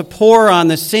available to pour on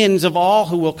the sins of all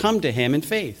who will come to him in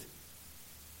faith.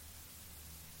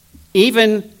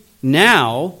 Even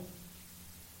now,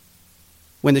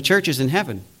 when the church is in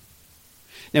heaven.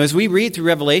 Now, as we read through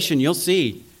Revelation, you'll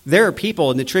see there are people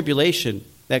in the tribulation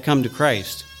that come to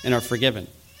Christ and are forgiven.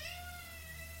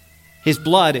 His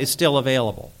blood is still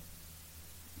available.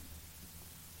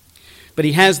 But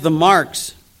he has the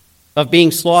marks of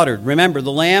being slaughtered. Remember,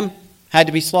 the lamb had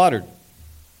to be slaughtered,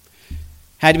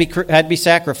 had to be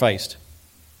sacrificed.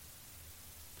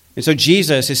 And so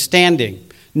Jesus is standing,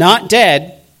 not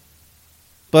dead,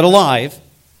 but alive,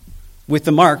 with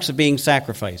the marks of being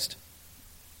sacrificed.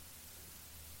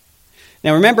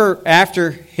 Now remember,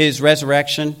 after his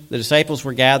resurrection, the disciples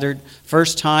were gathered.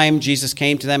 First time Jesus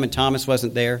came to them and Thomas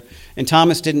wasn't there. And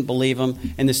Thomas didn't believe him.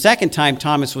 And the second time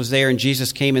Thomas was there and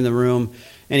Jesus came in the room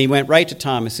and he went right to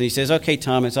Thomas and he says, okay,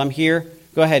 Thomas, I'm here.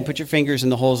 Go ahead, put your fingers in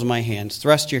the holes of my hands.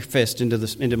 Thrust your fist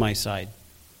into my side.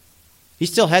 He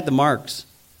still had the marks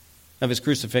of his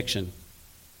crucifixion.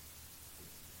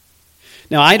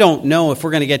 Now, I don't know if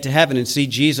we're going to get to heaven and see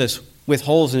Jesus with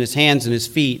holes in his hands and his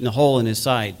feet and a hole in his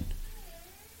side.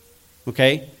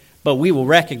 Okay? But we will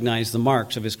recognize the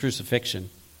marks of his crucifixion.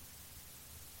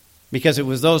 Because it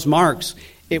was those marks,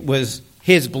 it was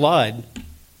his blood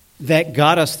that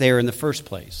got us there in the first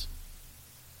place.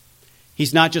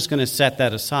 He's not just going to set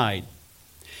that aside.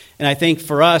 And I think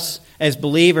for us as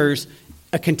believers,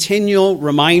 a continual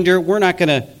reminder, we're not going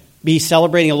to be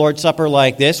celebrating a Lord's Supper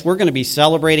like this. We're going to be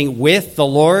celebrating with the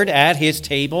Lord at his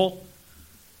table,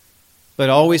 but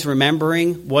always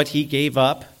remembering what he gave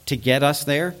up to get us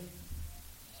there.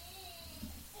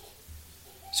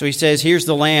 So he says, here's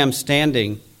the lamb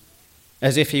standing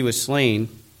as if he was slain.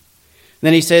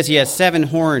 Then he says he has 7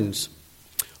 horns.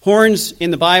 Horns in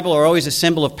the Bible are always a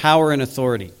symbol of power and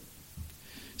authority.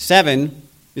 7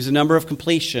 is a number of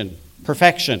completion,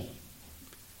 perfection.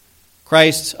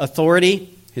 Christ's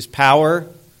authority, his power,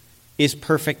 is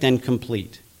perfect and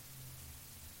complete.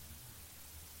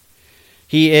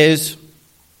 He is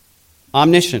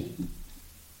omniscient.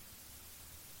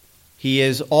 He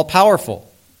is all-powerful.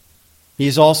 He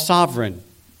is all-sovereign.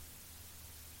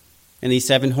 And these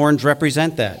 7 horns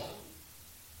represent that.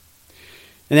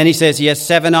 And then he says he has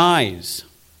 7 eyes.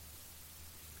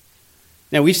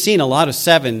 Now, we've seen a lot of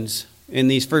 7s in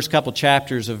these first couple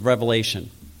chapters of Revelation.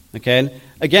 Okay?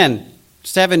 Again,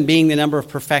 7 being the number of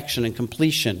perfection and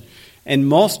completion.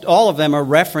 And all of them are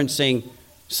referencing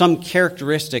some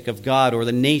characteristic of God or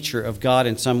the nature of God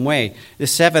in some way. The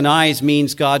 7 eyes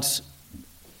means God's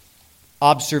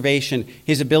observation,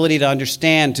 his ability to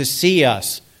understand, to see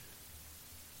us,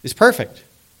 is perfect.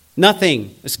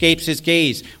 Nothing escapes his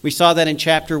gaze. We saw that in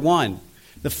chapter 1.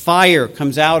 The fire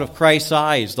comes out of Christ's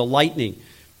eyes, the lightning.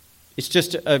 It's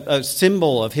just a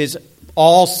symbol of his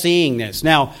all-seeingness.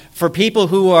 Now, for people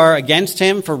who are against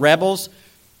him, for rebels,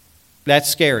 that's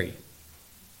scary.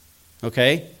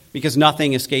 Okay? Because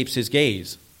nothing escapes his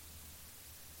gaze.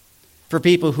 For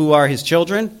people who are his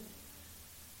children,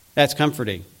 that's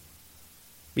comforting.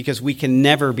 Because we can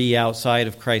never be outside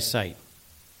of Christ's sight.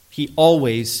 He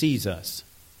always sees us.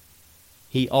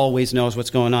 He always knows what's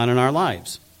going on in our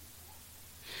lives.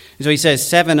 And so he says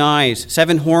 7 eyes,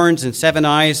 7 horns and 7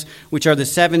 eyes, which are the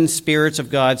 7 spirits of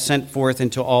God sent forth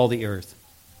into all the earth.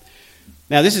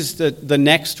 Now, this is the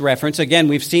next reference. Again,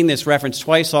 we've seen this reference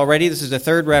twice already. This is the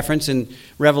third reference in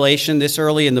Revelation, this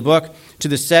early in the book, to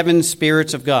the seven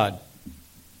spirits of God.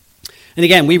 And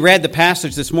again, we read the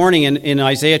passage this morning in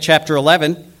Isaiah chapter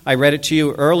 11. I read it to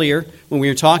you earlier when we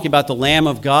were talking about the Lamb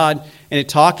of God, and it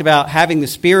talked about having the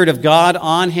Spirit of God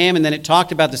on him, and then it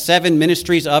talked about the seven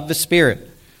ministries of the Spirit.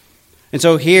 And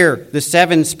so here, the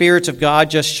seven spirits of God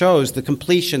just shows the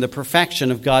completion, the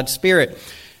perfection of God's Spirit.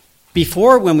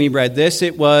 Before, when we read this,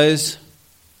 it was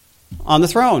on the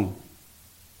throne.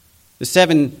 The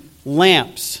seven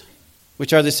lamps,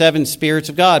 which are the seven spirits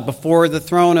of God, before the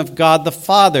throne of God the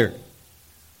Father.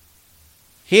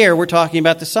 Here, we're talking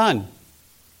about the Son.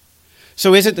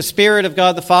 So is it the Spirit of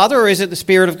God the Father, or is it the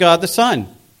Spirit of God the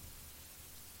Son?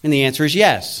 And the answer is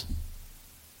yes.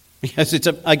 Because it's,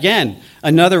 again,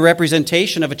 another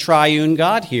representation of a triune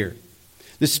God here.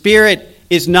 The Spirit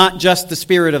is not just the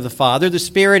Spirit of the Father. The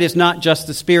Spirit is not just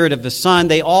the Spirit of the Son.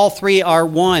 They all three are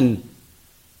one.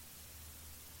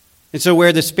 And so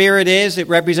where the Spirit is, it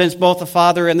represents both the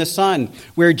Father and the Son.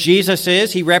 Where Jesus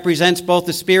is, he represents both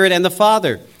the Spirit and the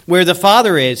Father. Where the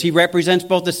Father is, he represents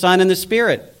both the Son and the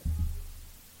Spirit.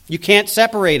 You can't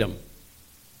separate them.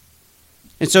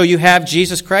 And so you have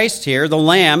Jesus Christ here, the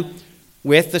Lamb,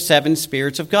 with the seven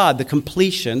spirits of God, the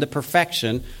completion, the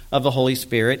perfection of the Holy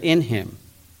Spirit in him.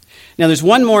 Now, there's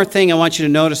one more thing I want you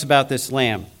to notice about this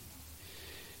Lamb.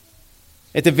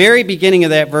 At the very beginning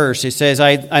of that verse, it says,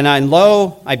 And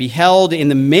lo, I beheld in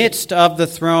the midst of the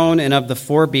throne and of the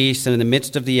four beasts and in the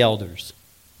midst of the elders.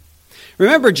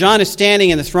 Remember, John is standing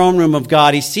in the throne room of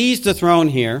God. He sees the throne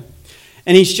here,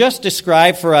 and he's just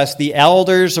described for us the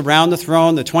elders around the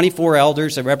throne, the 24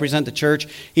 elders that represent the church.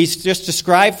 He's just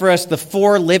described for us the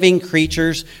four living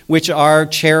creatures, which are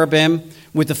cherubim,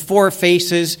 with the four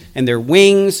faces and their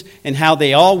wings, and how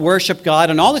they all worship God,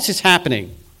 and all this is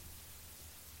happening.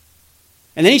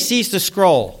 And then he sees the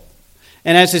scroll.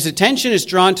 And as his attention is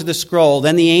drawn to the scroll,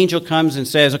 then the angel comes and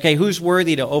says, okay, who's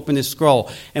worthy to open this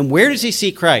scroll? And where does he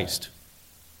see Christ?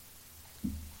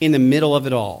 In the middle of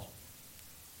it all.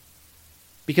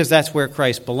 Because that's where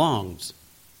Christ belongs.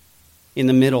 In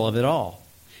the middle of it all.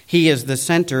 He is the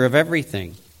center of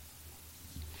everything.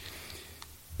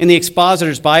 In the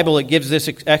Expositor's Bible, it gives this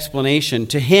explanation.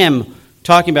 To him,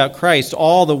 talking about Christ,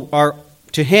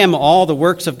 to him all the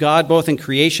works of God, both in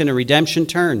creation and redemption,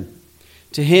 turn.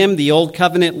 To him the old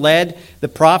covenant led. The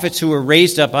prophets who were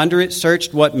raised up under it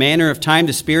searched what manner of time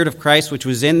the Spirit of Christ which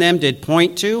was in them did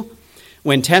point to,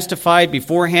 when testified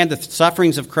beforehand the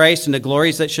sufferings of Christ and the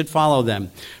glories that should follow them.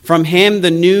 From him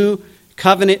the new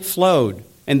covenant flowed,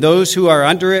 and those who are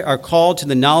under it are called to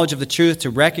the knowledge of the truth, to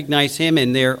recognize him,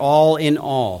 and they're all in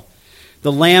all.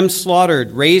 The Lamb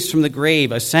slaughtered, raised from the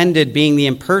grave, ascended, being the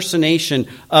impersonation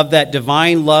of that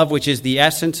divine love, which is the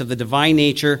essence of the divine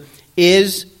nature,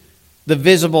 is the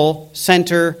visible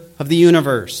center of the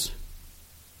universe.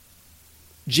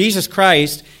 Jesus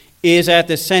Christ is at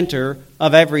the center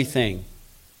of everything.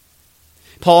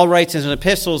 Paul writes in his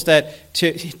epistles that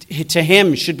to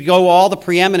him should go all the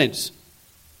preeminence.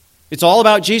 It's all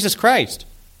about Jesus Christ.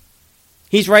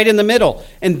 He's right in the middle,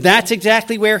 and that's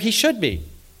exactly where he should be.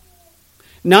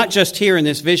 Not just here in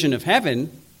this vision of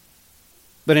heaven,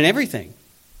 but in everything.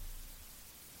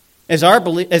 As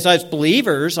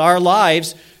believers, our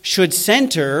lives should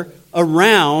center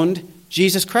around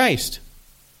Jesus Christ.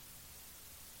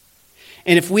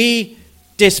 And if we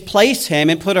displace him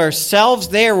and put ourselves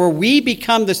there where we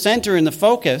become the center and the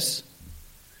focus,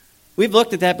 we've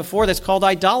looked at that before, that's called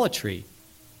idolatry.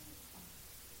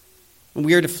 And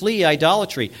we are to flee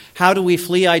idolatry. How do we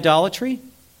flee idolatry?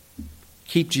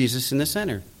 Keep Jesus in the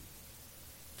center.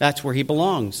 That's where he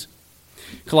belongs.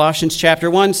 Colossians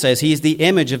chapter 1 says he is the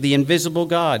image of the invisible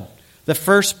God, the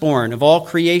firstborn of all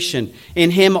creation.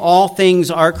 In him all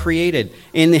things are created,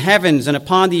 in the heavens and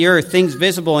upon the earth, things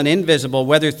visible and invisible,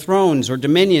 whether thrones or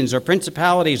dominions or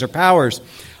principalities or powers.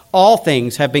 All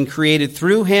things have been created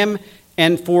through him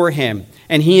and for him.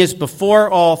 And he is before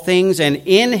all things, and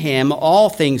in him all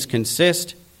things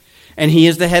consist. And he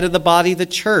is the head of the body, the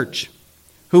church,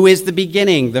 who is the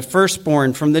beginning, the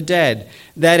firstborn from the dead,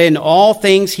 that in all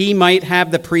things he might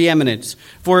have the preeminence.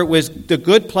 For it was the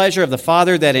good pleasure of the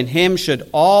Father that in him should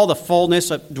all the fullness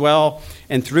dwell,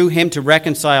 and through him to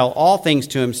reconcile all things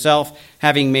to himself,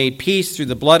 having made peace through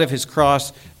the blood of his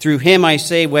cross. Through him, I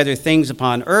say, whether things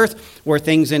upon earth or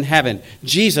things in heaven.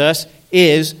 Jesus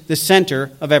is the center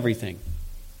of everything.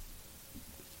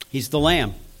 He's the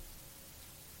Lamb.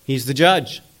 He's the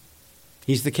Judge.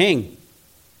 He's the King.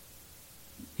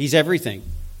 He's everything.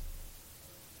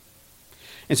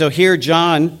 And so here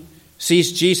John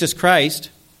sees Jesus Christ,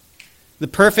 the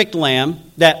perfect Lamb,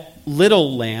 that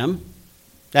little lamb,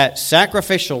 that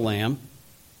sacrificial lamb,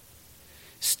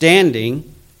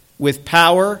 standing with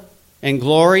power and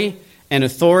glory and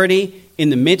authority in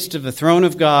the midst of the throne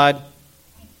of God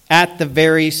at the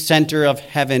very center of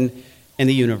heaven and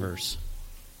the universe.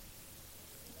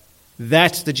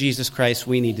 That's the Jesus Christ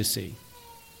we need to see.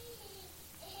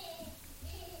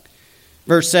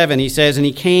 Verse 7, he says, "And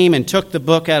he came and took the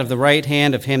book out of the right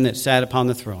hand of him that sat upon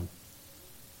the throne."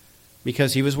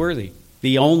 Because he was worthy,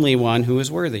 the only one who is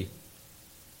worthy.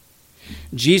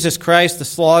 Jesus Christ, the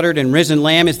slaughtered and risen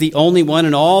Lamb, is the only one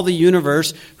in all the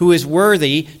universe who is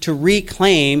worthy to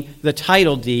reclaim the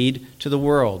title deed to the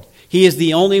world. He is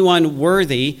the only one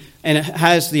worthy and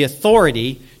has the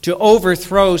authority to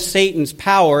overthrow Satan's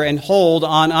power and hold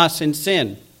on us in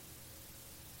sin.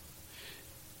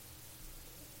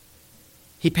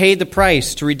 He paid the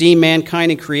price to redeem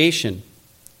mankind and creation.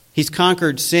 He's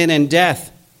conquered sin and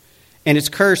death and its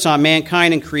curse on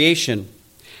mankind and creation.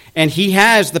 And he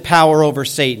has the power over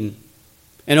Satan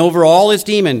and over all his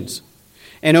demons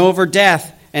and over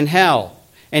death and hell.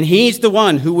 And he's the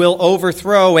one who will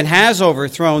overthrow and has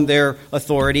overthrown their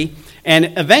authority.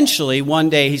 And eventually, one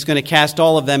day, he's going to cast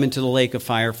all of them into the lake of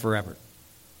fire forever.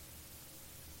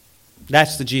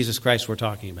 That's the Jesus Christ we're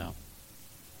talking about.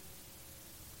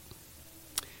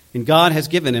 And God has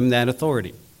given him that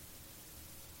authority.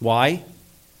 Why?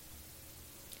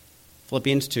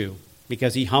 Philippians 2.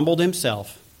 Because he humbled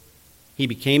himself. He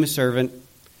became a servant.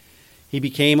 He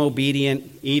became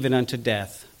obedient even unto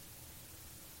death.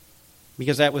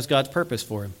 Because that was God's purpose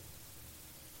for him.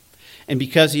 And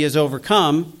because he has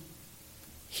overcome,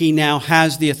 he now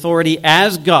has the authority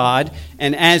as God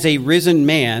and as a risen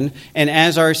man and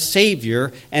as our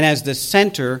Savior and as the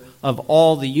center of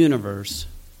all the universe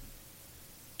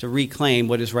to reclaim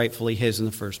what is rightfully his in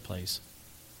the first place.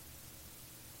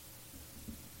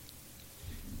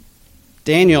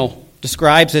 Daniel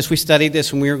describes this. We studied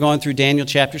this when we were going through Daniel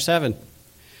chapter 7.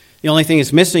 The only thing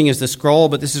that's missing is the scroll,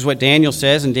 but this is what Daniel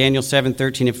says in Daniel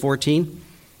 7:13 and 14.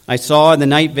 "I saw in the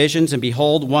night visions, and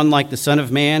behold, one like the Son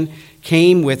of Man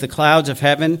came with the clouds of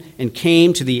heaven, and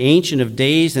came to the Ancient of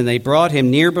Days, and they brought him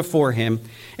near before him.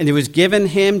 And there was given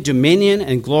him dominion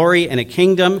and glory and a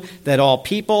kingdom, that all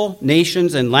people,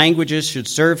 nations, and languages should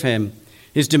serve him.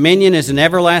 His dominion is an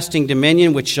everlasting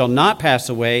dominion which shall not pass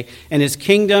away, and his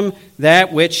kingdom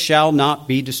that which shall not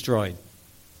be destroyed."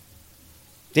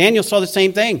 Daniel saw the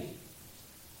same thing.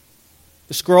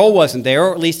 The scroll wasn't there,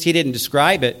 or at least he didn't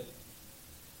describe it.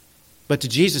 But to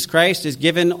Jesus Christ is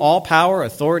given all power,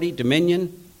 authority,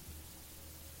 dominion.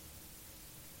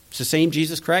 It's the same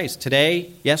Jesus Christ,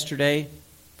 today, yesterday,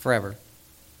 forever.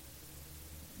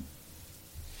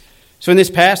 So in this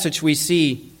passage we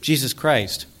see Jesus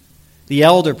Christ. The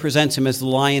elder presents him as the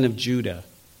Lion of Judah.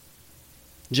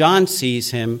 John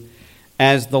sees him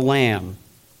as the Lamb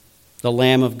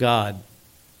of God.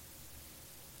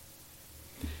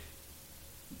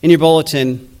 In your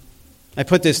bulletin, I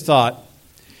put this thought.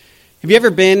 Have you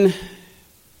ever been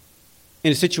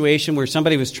in a situation where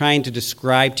somebody was trying to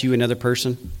describe to you another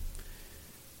person?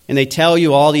 And they tell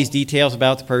you all these details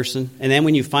about the person, and then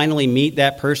when you finally meet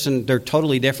that person, they're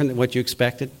totally different than what you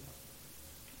expected?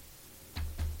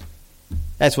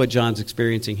 That's what John's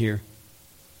experiencing here.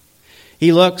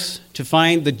 He looks to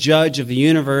find the judge of the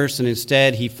universe, and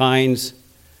instead he finds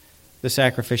the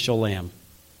sacrificial lamb.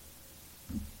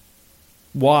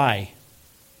 Why?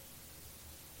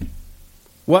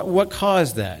 What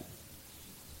caused that?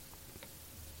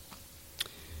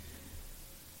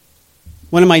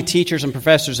 One of my teachers and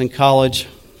professors in college,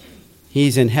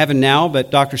 he's in heaven now,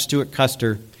 but Dr. Stuart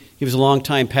Custer, he was a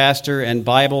longtime pastor and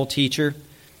Bible teacher.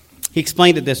 He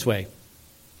explained it this way.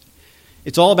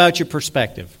 It's all about your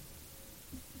perspective.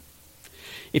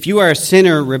 If you are a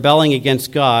sinner rebelling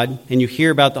against God, and you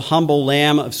hear about the humble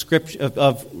Lamb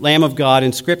of God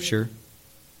in Scripture,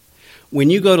 when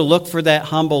you go to look for that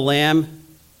humble lamb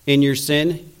in your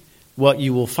sin, what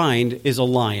you will find is a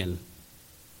lion,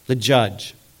 the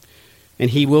judge. And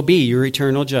he will be your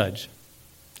eternal judge.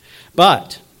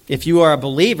 But if you are a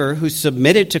believer who's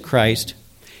submitted to Christ,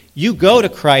 you go to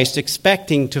Christ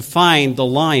expecting to find the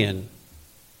lion.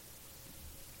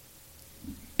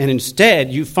 And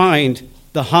instead, you find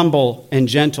the humble and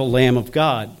gentle Lamb of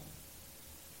God,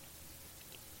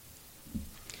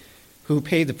 who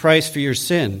paid the price for your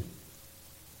sin.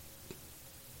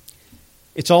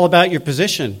 It's all about your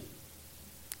position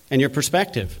and your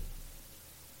perspective.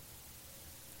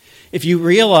 If you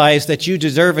realize that you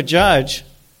deserve a judge,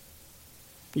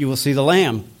 you will see the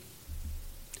Lamb.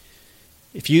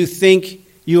 If you think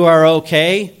you are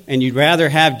okay and you'd rather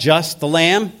have just the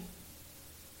Lamb,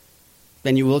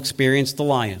 then you will experience the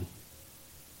Lion.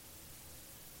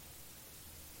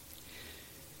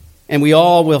 And we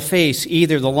all will face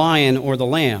either the lion or the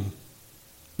lamb.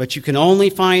 But you can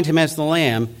only find him as the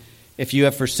lamb if you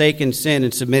have forsaken sin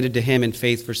and submitted to him in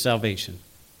faith for salvation.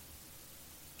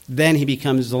 Then he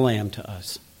becomes the lamb to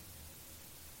us.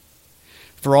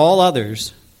 For all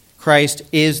others, Christ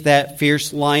is that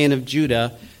fierce Lion of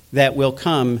Judah that will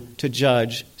come to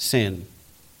judge sin.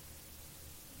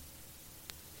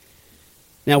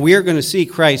 Now, we are going to see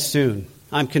Christ soon.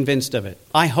 I'm convinced of it.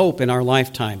 I hope in our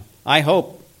lifetime. I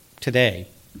hope today.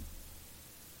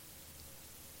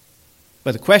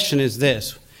 But the question is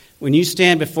this. When you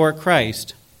stand before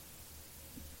Christ,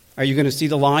 are you going to see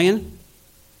the lion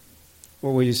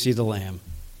or will you see the lamb?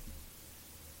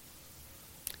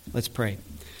 Let's pray.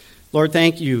 Lord,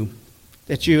 thank you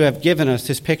that you have given us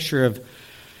this picture of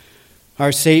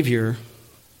our Savior,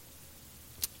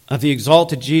 of the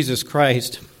exalted Jesus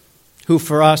Christ, who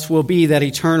for us will be that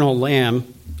eternal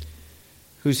Lamb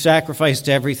who sacrificed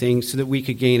everything so that we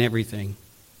could gain everything.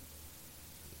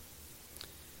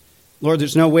 Lord,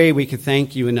 there's no way we could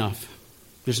thank you enough.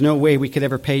 There's no way we could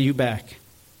ever pay you back.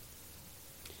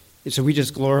 And so we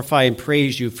just glorify and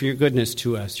praise you for your goodness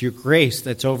to us, your grace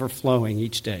that's overflowing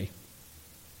each day.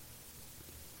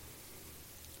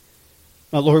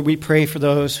 Lord, we pray for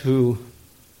those who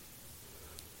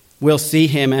will see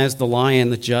him as the lion,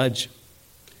 the judge,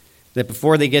 that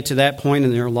before they get to that point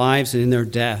in their lives and in their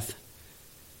death,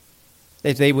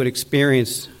 that they would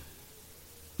experience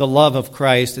the love of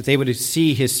Christ, that they would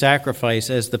see his sacrifice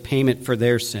as the payment for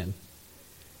their sin,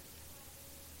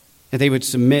 that they would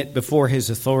submit before his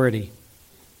authority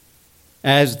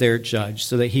as their judge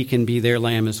so that he can be their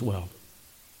lamb as well.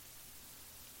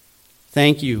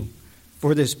 Thank you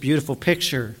for this beautiful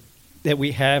picture that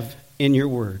we have in your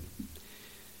word.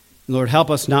 Lord,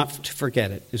 help us not to forget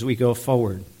it as we go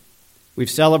forward. We've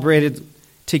celebrated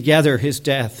together his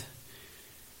death,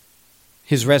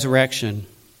 his resurrection.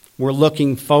 We're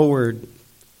looking forward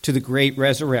to the great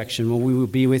resurrection when we will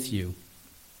be with you.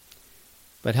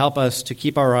 But help us to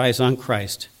keep our eyes on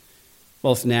Christ,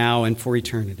 both now and for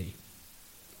eternity.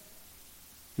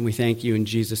 And we thank you in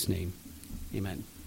Jesus' name. Amen.